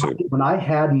 I do too. When I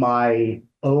had my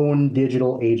own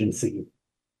digital agency,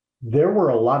 there were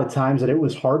a lot of times that it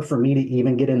was hard for me to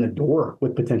even get in the door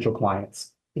with potential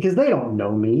clients because they don't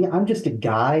know me. I'm just a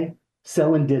guy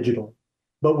selling digital.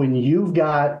 But when you've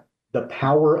got the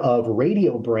power of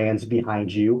radio brands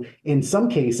behind you, in some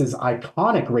cases,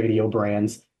 iconic radio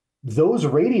brands, those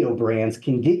radio brands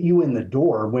can get you in the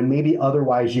door when maybe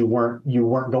otherwise you weren't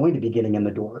going to be getting in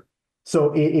the door.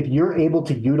 So if you're able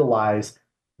to utilize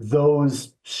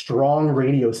those strong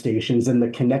radio stations and the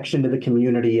connection to the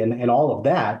community and all of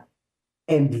that,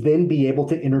 and then be able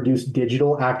to introduce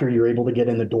digital after you're able to get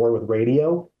in the door with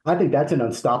radio, I think that's an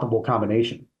unstoppable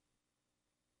combination.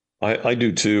 I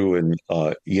do too. And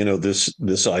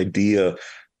this idea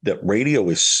that radio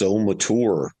is so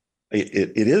mature,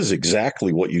 it is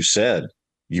exactly what you said.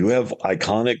 You have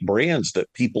iconic brands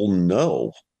that people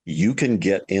know you can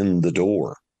get in the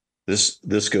door.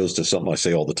 This goes to something I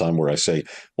say all the time where I say,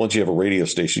 once you have a radio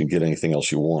station, you get anything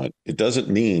else you want. It doesn't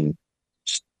mean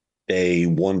stay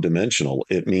one dimensional.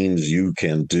 It means you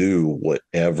can do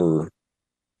whatever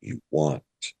you want.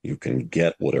 You can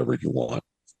get whatever you want.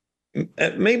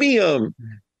 Maybe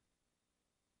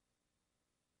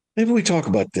maybe we talk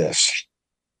about this.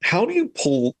 How do you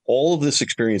pull all of this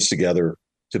experience together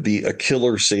to be a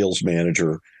killer sales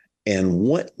manager? And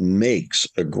what makes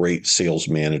a great sales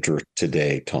manager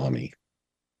today, Tommy?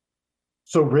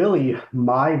 So really,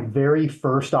 my very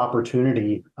first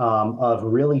opportunity of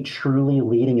really truly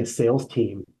leading a sales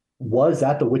team was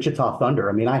at the Wichita Thunder.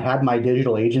 I mean, I had my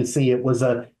digital agency. It was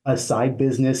a side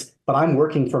business, but I'm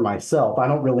working for myself. I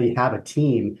don't really have a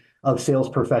team of sales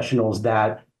professionals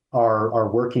that are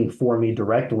working for me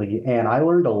directly. And I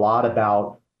learned a lot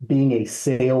about being a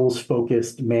sales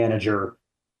focused manager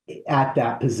at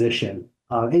that position.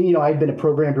 I'd been a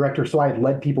program director, so I had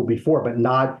led people before, but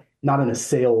not in a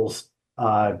sales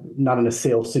not in a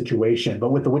sales situation.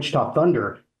 But with the Wichita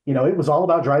Thunder, it was all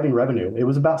about driving revenue. It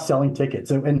was about selling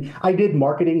tickets. And I did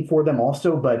marketing for them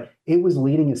also, but it was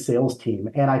leading a sales team.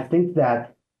 And I think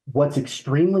that what's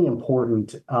extremely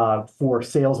important for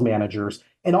sales managers,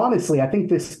 and honestly, I think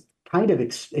this kind of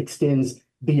extends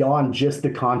beyond just the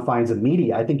confines of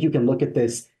media. I think you can look at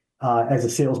this as a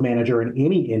sales manager in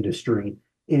any industry,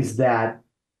 is that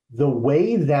the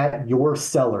way that your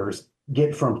sellers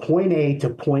get from point A to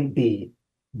point B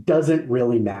doesn't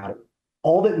really matter.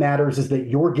 All that matters is that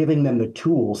you're giving them the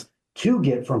tools to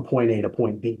get from point A to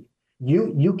point B.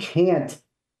 You can't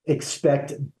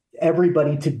expect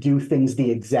everybody to do things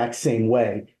the exact same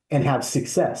way and have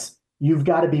success. You've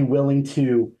got to be willing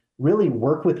to really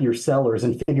work with your sellers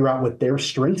and figure out what their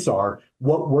strengths are,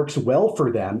 what works well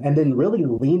for them, and then really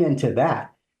lean into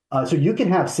that. So you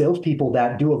can have salespeople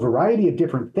that do a variety of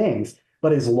different things,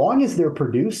 but as long as they're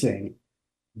producing,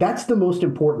 that's the most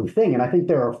important thing. And I think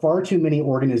there are far too many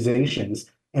organizations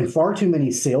and far too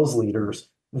many sales leaders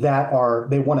that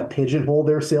they want to pigeonhole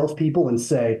their salespeople and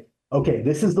say, okay,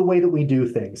 this is the way that we do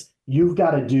things. You've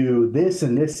got to do this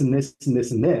and this and this and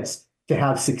this and this to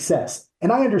have success.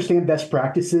 And I understand best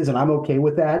practices, and I'm okay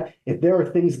with that. If there are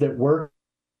things that work,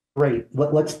 great,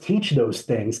 let's teach those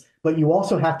things. But you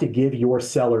also have to give your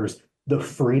sellers the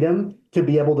freedom to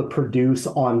be able to produce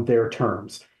on their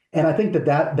terms. And I think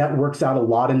that works out a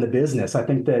lot in the business. I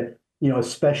think that,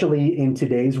 especially in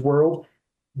today's world,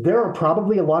 there are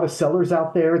probably a lot of sellers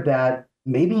out there that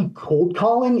maybe cold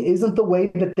calling isn't the way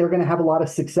that they're going to have a lot of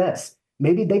success.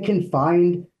 Maybe they can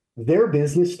find their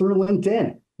business through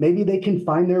LinkedIn. Maybe they can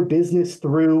find their business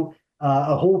through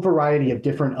a whole variety of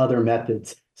different other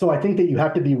methods. So I think that you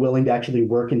have to be willing to actually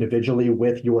work individually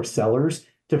with your sellers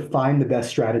to find the best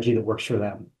strategy that works for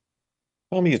them.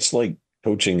 I mean, it's like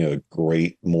coaching a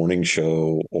great morning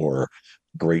show or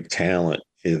great talent.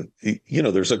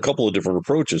 There's a couple of different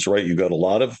approaches, right? You got a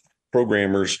lot of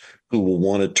programmers who will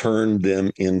want to turn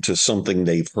them into something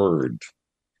they've heard.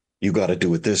 You got to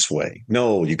do it this way.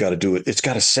 No, you got to do it. It's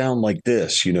got to sound like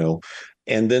this,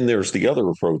 And then there's the other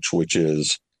approach, which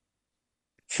is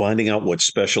finding out what's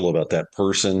special about that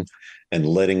person and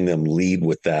letting them lead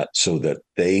with that so that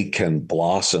they can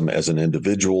blossom as an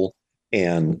individual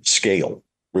and scale,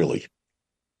 really.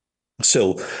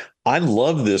 So I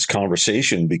love this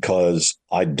conversation because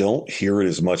I don't hear it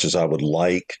as much as I would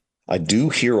like. I do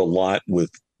hear a lot with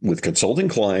consulting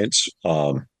clients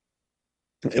and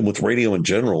with radio in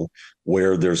general,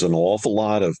 where there's an awful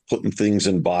lot of putting things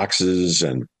in boxes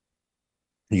and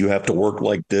you have to work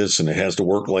like this and it has to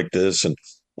work like this. And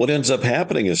what ends up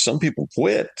happening is some people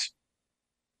quit.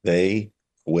 They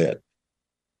quit.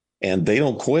 And they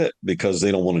don't quit because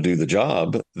they don't want to do the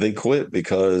job. They quit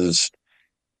because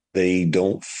they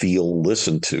don't feel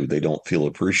listened to. They don't feel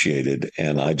appreciated.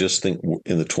 And I just think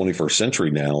in the 21st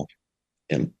century now,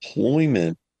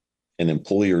 employment and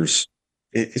employers,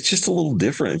 it's just a little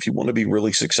different. If you want to be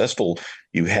really successful,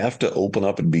 you have to open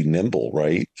up and be nimble,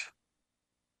 right?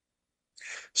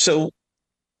 So,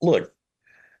 look,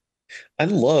 I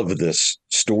love this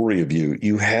story of you.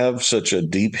 You have such a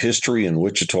deep history in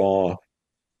Wichita.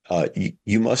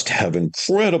 You must have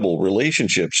incredible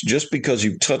relationships just because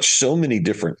you touch so many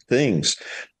different things.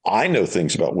 I know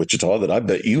things about Wichita that I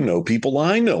bet you know people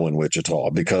I know in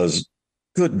Wichita because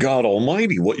Good God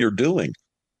Almighty, what you're doing.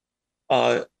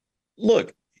 Uh,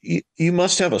 Look, you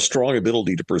must have a strong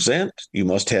ability to present. You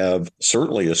must have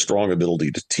certainly a strong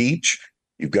ability to teach.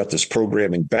 You've got this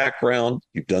programming background.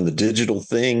 You've done the digital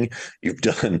thing. You've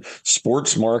done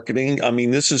sports marketing. I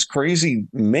mean, this is crazy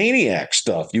maniac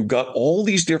stuff. You've got all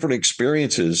these different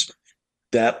experiences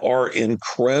that are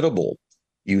incredible.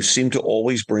 You seem to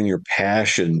always bring your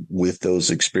passion with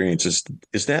those experiences.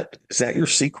 Is that your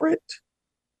secret?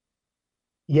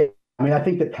 Yeah, I mean, I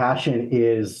think that passion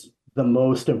is the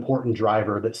most important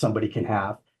driver that somebody can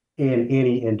have in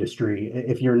any industry.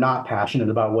 If you're not passionate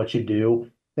about what you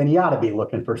do, then you ought to be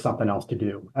looking for something else to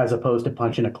do as opposed to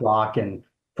punching a clock and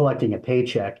collecting a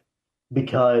paycheck.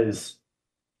 Because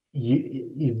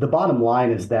the bottom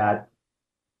line is that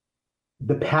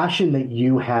the passion that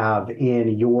you have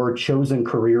in your chosen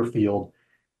career field,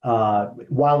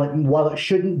 while it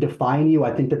shouldn't define you,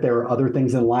 I think that there are other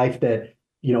things in life that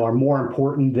are more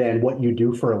important than what you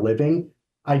do for a living.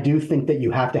 I do think that you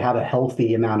have to have a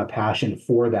healthy amount of passion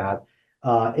for that.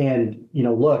 And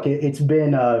look, it's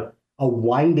been a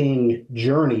winding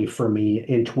journey for me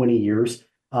in 20 years.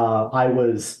 I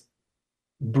was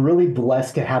really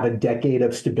blessed to have a decade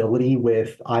of stability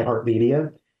with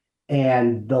iHeartMedia.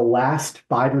 And the last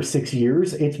 5 or 6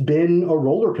 years, it's been a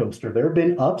roller coaster. There have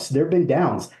been ups, there have been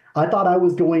downs. I thought I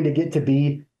was going to get to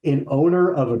be an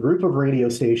owner of a group of radio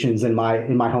stations in my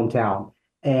hometown,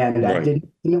 and that Right. didn't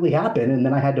ultimately happen. And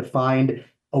then I had to find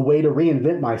a way to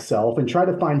reinvent myself and try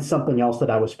to find something else that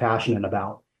I was passionate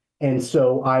about. And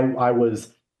so I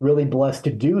was really blessed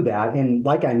to do that. And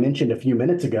like I mentioned a few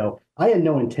minutes ago, I had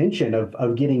no intention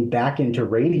of getting back into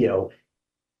radio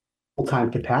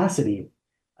full-time capacity.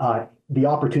 The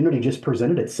opportunity just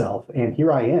presented itself, and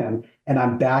here I am, and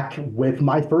I'm back with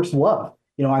my first love.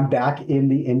 I'm back in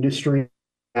the industry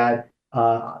that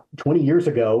 20 years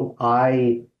ago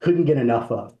I couldn't get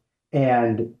enough of,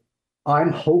 and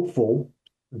I'm hopeful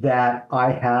that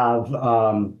I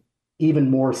have even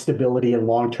more stability and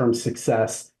long-term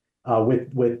success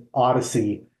with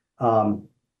Odyssey.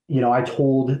 I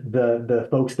told the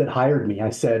folks that hired me, I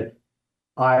said,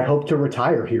 I hope to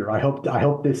retire here. I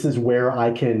hope this is where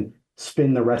I can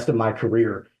spend the rest of my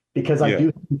career, because I Yeah.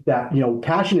 do think that,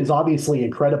 passion is obviously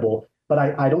incredible, but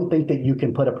I don't think that you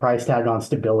can put a price tag on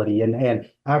stability. And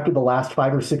after the last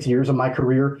 5 or 6 years of my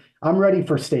career, I'm ready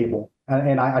for stable.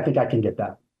 And I think I can get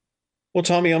that. Well,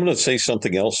 Tommy, I'm going to say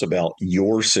something else about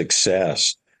your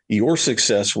success. Your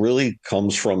success really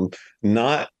comes from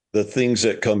not the things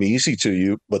that come easy to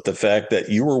you, but the fact that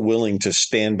you are willing to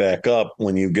stand back up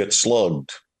when you get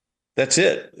slugged. That's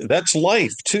it. That's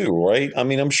life too, right? I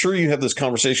mean, I'm sure you have this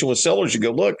conversation with sellers. You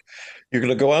go, look, you're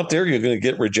going to go out there, you're going to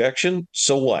get rejection.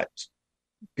 So what?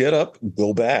 Get up,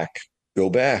 go back,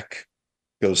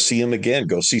 go see him again,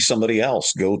 go see somebody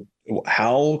else. Go,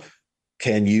 how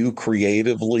can you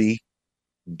creatively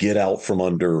get out from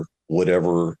under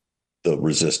whatever the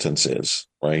resistance is,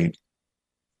 right?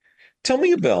 Tell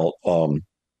me about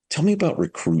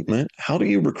recruitment. How do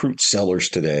you recruit sellers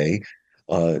today?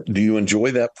 Do you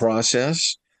enjoy that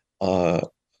process? Uh,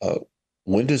 uh,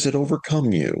 when does it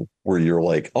overcome you where you're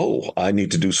like, oh, I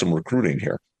need to do some recruiting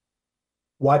here?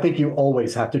 Well, I think you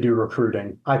always have to do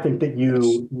recruiting. I think that Yes.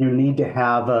 you need to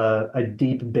have a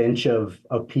deep bench of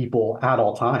people at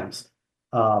all times.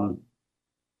 Um,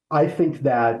 I think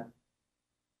that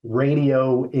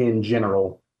radio in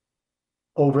general,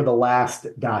 over the last,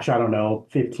 gosh, I don't know,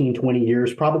 15, 20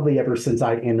 years, probably ever since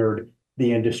I entered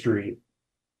the industry,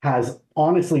 has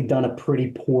honestly done a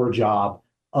pretty poor job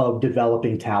of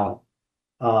developing talent.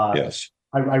 Uh, Yes.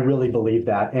 I really believe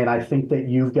that. And I think that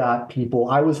you've got people.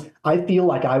 I feel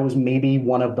like I was maybe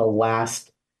one of the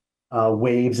last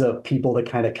waves of people that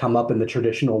kind of come up in the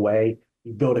traditional way.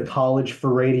 You go to college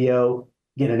for radio,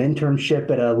 get an internship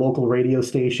at a local radio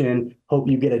station, hope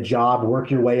you get a job,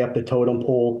 work your way up the totem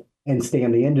pole, and stay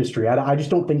in the industry. I just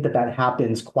don't think that that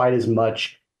happens quite as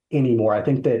much anymore. I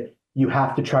think that you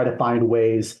have to try to find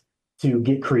ways to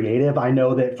get creative. I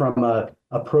know that from a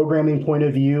programming point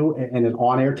of view and an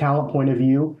on-air talent point of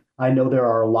view, I know there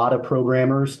are a lot of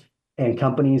programmers and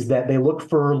companies that they look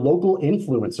for local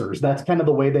influencers. That's kind of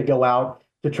the way they go out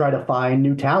to try to find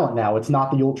new talent now. It's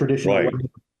not the old traditional way, Right.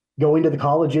 going to the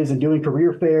colleges and doing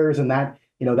career fairs and that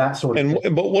sort of And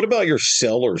thing. but what about your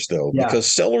sellers though? Yeah. Because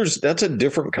sellers, that's a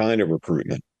different kind of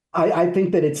recruitment. I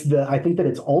think that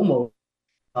it's almost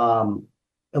um,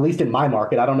 at least in my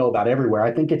market, I don't know about everywhere.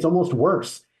 I think it's almost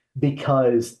worse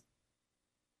because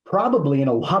probably in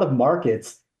a lot of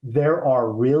markets, there are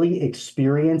really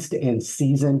experienced and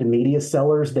seasoned media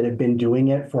sellers that have been doing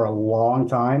it for a long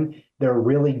time. They're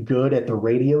really good at the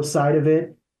radio side of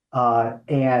it.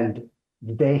 And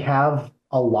they have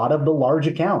a lot of the large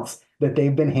accounts that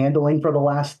they've been handling for the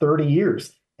last 30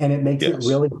 years. And it makes it Yes.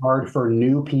 really hard for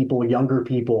new people, younger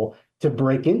people to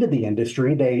break into the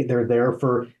industry. They're there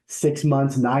for 6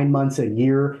 months, 9 months, a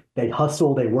year. They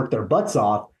hustle, they work their butts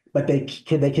off, but they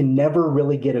can never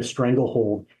really get a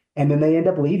stranglehold. And then they end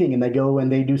up leaving and they go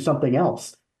and they do something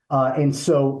else. And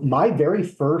so my very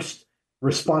first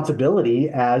responsibility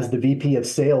as the VP of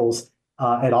sales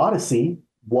at Odyssey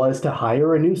was to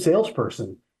hire a new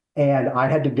salesperson. And I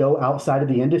had to go outside of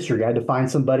the industry. I had to find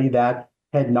somebody that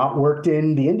had not worked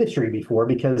in the industry before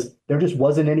because there just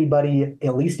wasn't anybody,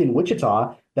 at least in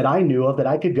Wichita, that I knew of that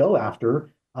I could go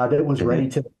after that was ready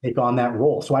to take on that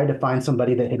role. So I had to find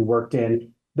somebody that had worked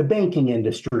in the banking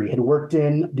industry, had worked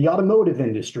in the automotive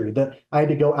industry. That I had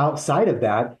to go outside of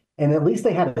that, and at least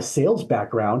they had a sales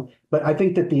background. But I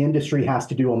think that the industry has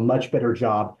to do a much better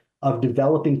job of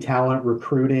developing talent,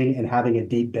 recruiting, and having a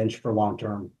deep bench for long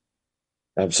term.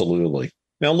 Absolutely.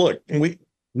 Now, look,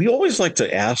 we always like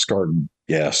to ask our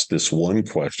guests this one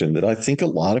question that I think a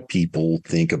lot of people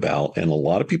think about, and a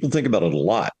lot of people think about it a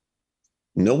lot.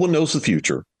 No one knows the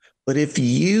future, but if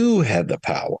you had the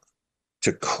power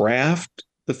to craft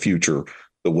the future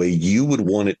the way you would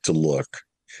want it to look,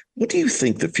 what do you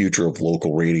think the future of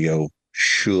local radio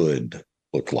should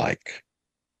look like?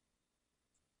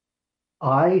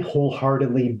 I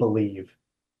wholeheartedly believe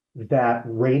that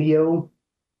radio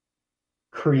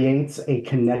creates a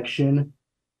connection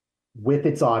with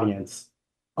its audience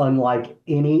unlike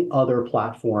any other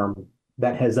platform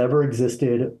that has ever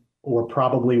existed or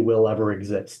probably will ever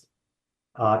exist.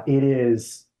 It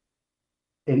is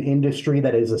an industry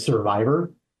that is a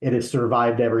survivor. It has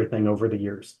survived everything over the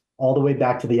years, all the way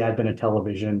back to the advent of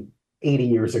television 80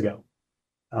 years ago.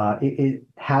 It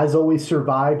has always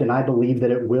survived, and I believe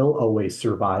that it will always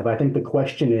survive. I think the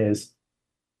question is,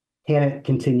 can it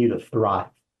continue to thrive?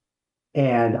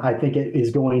 And I think it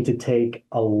is going to take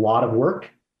a lot of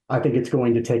work. I think it's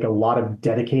going to take a lot of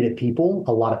dedicated people,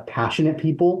 a lot of passionate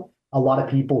people, a lot of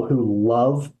people who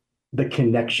love the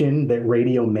connection that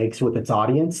radio makes with its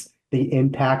audience, the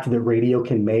impact that radio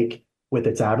can make with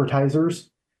its advertisers.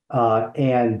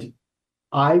 And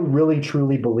I really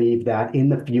truly believe that in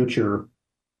the future,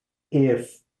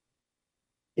 if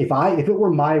it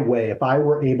were my way, if I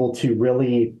were able to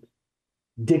really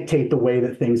dictate the way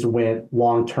that things went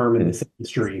long term in this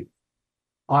industry,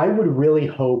 I would really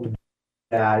hope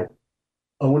that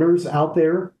owners out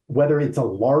there, whether it's a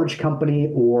large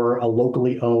company or a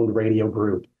locally owned radio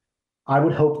group, I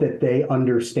would hope that they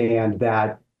understand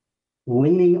that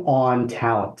leaning on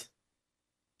talent,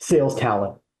 sales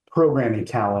talent, programming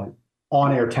talent,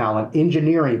 on-air talent,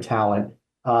 engineering talent,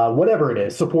 whatever it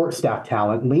is, support staff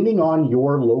talent, leaning on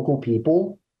your local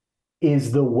people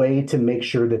is the way to make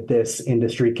sure that this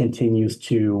industry continues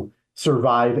to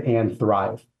survive and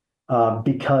thrive.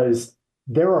 Because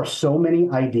there are so many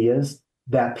ideas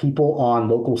that people on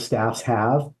local staffs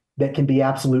have that can be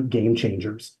absolute game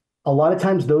changers. A lot of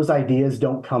times those ideas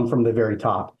don't come from the very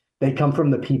top. They come from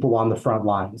the people on the front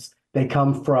lines. They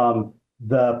come from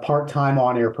the part-time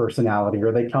on-air personality,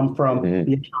 or they come from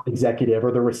the account executive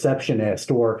or the receptionist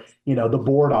or, the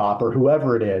board op or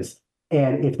whoever it is.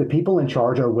 And if the people in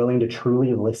charge are willing to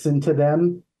truly listen to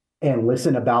them and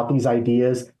listen about these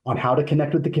ideas on how to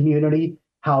connect with the community,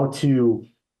 how to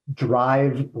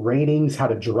drive ratings, how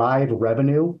to drive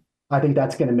revenue, I think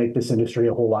that's going to make this industry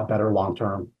a whole lot better long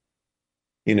term.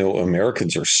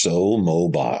 Americans are so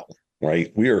mobile,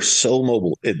 right? We are so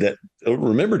mobile that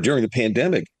remember during the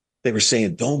pandemic, they were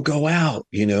saying, don't go out.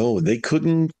 They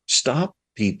couldn't stop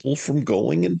people from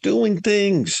going and doing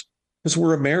things because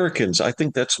we're Americans. I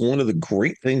think that's one of the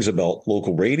great things about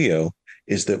local radio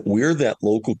is that we're that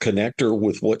local connector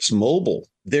with what's mobile.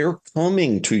 They're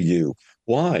coming to you.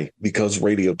 Why? Because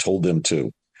radio told them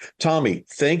to. Tommy,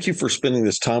 thank you for spending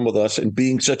this time with us and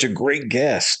being such a great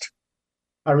guest.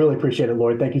 I really appreciate it,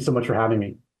 Lloyd. Thank you so much for having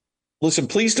me. Listen,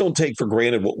 please don't take for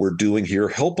granted what we're doing here.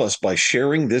 Help us by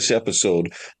sharing this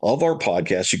episode of our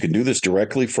podcast. You can do this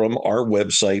directly from our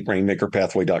website,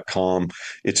 rainmakerpathway.com.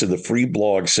 It's in the free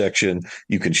blog section.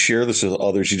 You can share this with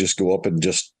others. You just go up and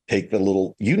just take the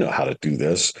little, you know how to do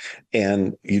this,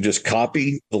 and you just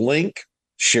copy the link,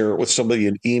 share it with somebody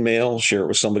in email, share it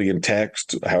with somebody in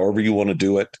text, however you want to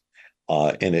do it.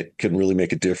 And it can really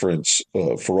make a difference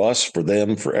for us, for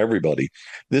them, for everybody.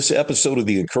 This episode of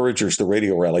the Encouragers, the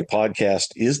Radio Rally podcast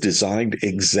is designed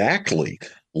exactly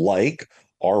like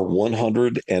our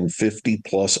 150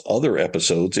 plus other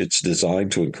episodes. It's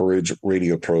designed to encourage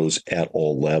radio pros at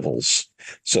all levels.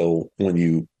 So when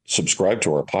you subscribe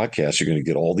to our podcast, you're going to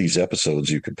get all these episodes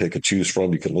you can pick and choose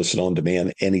from. You can listen on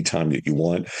demand anytime that you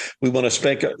want. We want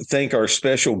to thank our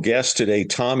special guest today,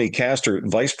 Tommy Castor,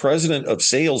 Vice President of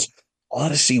Sales,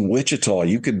 Odyssey Wichita.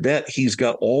 You can bet he's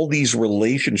got all these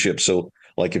relationships. So,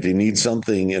 like, if you need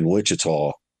something in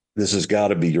Wichita, this has got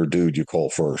to be your dude you call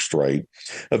first, right?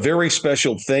 A very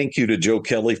special thank you to Joe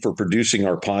Kelly for producing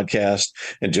our podcast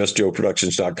and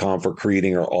JustJoeProductions.com for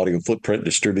creating our audio footprint,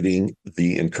 distributing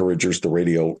the Encouragers, the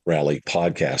Radio Rally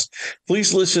podcast.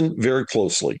 Please listen very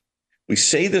closely. We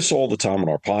say this all the time on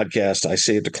our podcast. I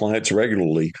say it to clients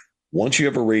regularly. Once you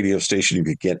have a radio station, you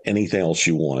can get anything else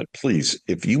you want. Please,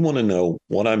 if you want to know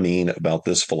what I mean about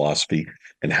this philosophy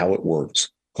and how it works,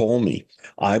 call me.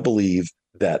 I believe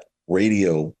that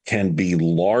radio can be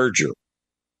larger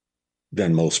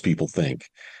than most people think.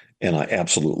 And I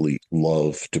absolutely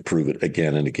love to prove it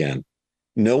again and again.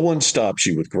 No one stops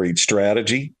you with great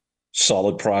strategy,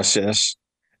 solid process,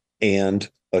 and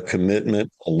a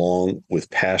commitment along with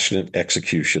passionate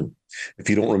execution. If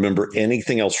you don't remember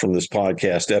anything else from this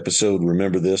podcast episode,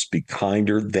 remember this: be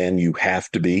kinder than you have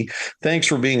to be. Thanks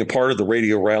for being a part of the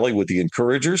Radio Rally with the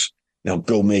Encouragers. Now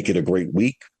go make it a great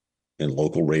week in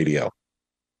local radio.